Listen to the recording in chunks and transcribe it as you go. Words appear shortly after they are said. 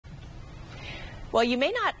Well, you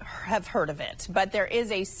may not have heard of it, but there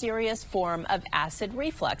is a serious form of acid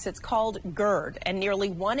reflux. It's called GERD, and nearly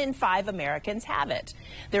 1 in 5 Americans have it.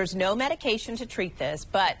 There's no medication to treat this,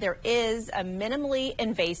 but there is a minimally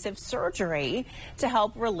invasive surgery to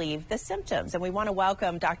help relieve the symptoms. And we want to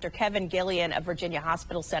welcome Dr. Kevin Gillian of Virginia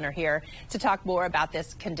Hospital Center here to talk more about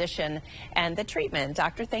this condition and the treatment.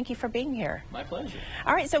 Doctor, thank you for being here. My pleasure.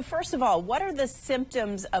 All right, so first of all, what are the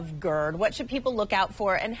symptoms of GERD? What should people look out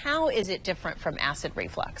for, and how is it different from acid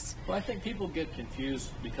reflux? Well, I think people get confused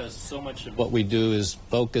because so much of what we do is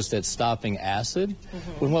focused at stopping acid,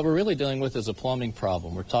 when what we're really dealing with is a plumbing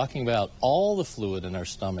problem. We're talking about all the fluid in our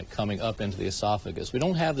stomach coming up into the esophagus. We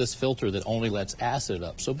don't have this filter that only lets acid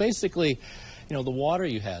up. So basically, you know, the water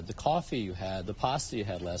you had, the coffee you had, the pasta you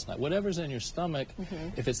had last night, whatever's in your stomach,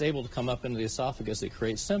 if it's able to come up into the esophagus, it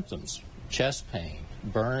creates symptoms. Chest pain,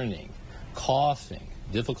 burning, coughing,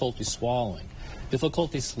 difficulty swallowing,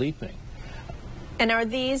 difficulty sleeping. And are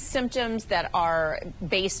these symptoms that are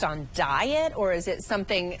based on diet, or is it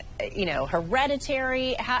something, you know,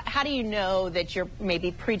 hereditary? How do you know that you're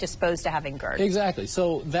maybe predisposed to having GERD? Exactly.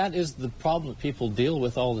 So that is the problem that people deal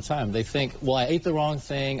with all the time. They think, well, I ate the wrong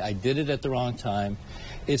thing, I did it at the wrong time.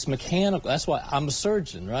 It's mechanical. That's why I'm a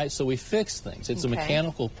surgeon, right? So we fix things. It's a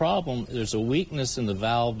mechanical problem. There's a weakness in the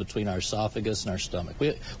valve between our esophagus and our stomach.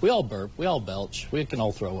 We all burp, we all belch, we can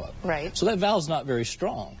all throw up. Right. So that valve's not very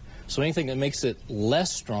strong. So anything that makes it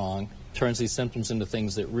less strong turns these symptoms into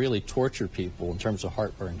things that really torture people in terms of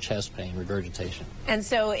heartburn, chest pain, regurgitation. And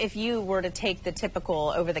so if you were to take the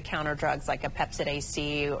typical over-the-counter drugs like a Pepsid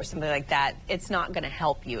AC or something like that, it's not going to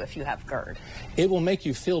help you if you have GERD. It will make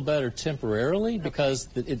you feel better temporarily because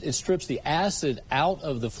it strips the acid out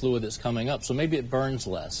of the fluid that's coming up. So maybe it burns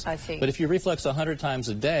less. I see. But if you reflux 100 times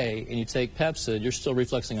a day and you take Pepsid, you're still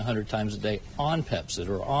refluxing 100 times a day on Pepsid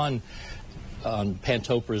or on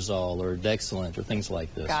pantoprazole or Dexilent or things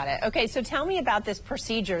like this. Got it. Okay, so tell me about this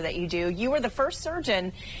procedure that you do. You were the first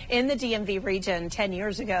surgeon in the DMV region 10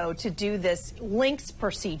 years ago to do this LINX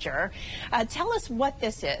procedure. Tell us what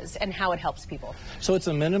this is and how it helps people. So it's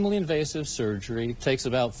a minimally invasive surgery. It takes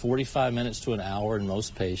about 45 minutes to an hour in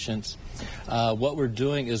most patients. What we're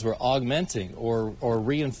doing is we're augmenting or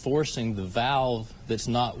reinforcing the valve that's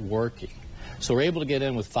not working. So we're able to get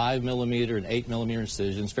in with 5mm and 8mm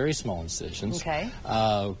incisions, very small incisions,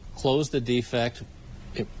 close the defect,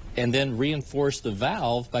 and then reinforce the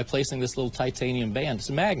valve by placing this little titanium band. It's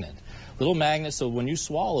a magnet, little magnet, so when you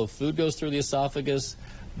swallow, food goes through the esophagus,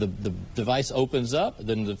 the device opens up,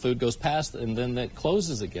 then the food goes past, and then it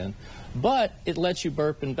closes again. But it lets you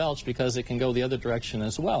burp and belch because it can go the other direction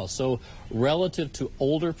as well. So relative to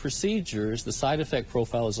older procedures, the side effect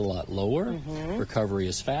profile is a lot lower, recovery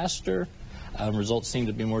is faster. Results seem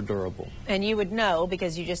to be more durable. And you would know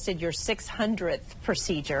because you just did your 600th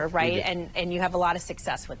procedure, right? And you have a lot of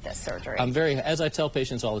success with this surgery. As I tell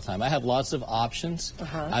patients all the time, I have lots of options.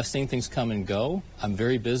 I've seen things come and go. I'm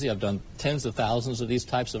very busy. I've done tens of thousands of these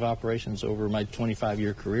types of operations over my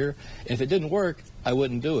 25-year career. And if it didn't work, I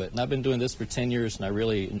wouldn't do it. And I've been doing this for 10 years, and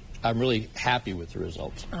I'm really happy with the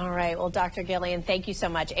results. All right. Well, Dr. Gillian, thank you so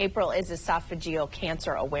much. April is Esophageal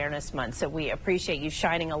Cancer Awareness Month, so we appreciate you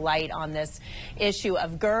shining a light on this issue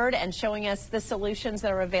of GERD and showing us the solutions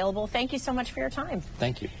that are available. Thank you so much for your time.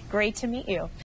 Thank you. Great to meet you.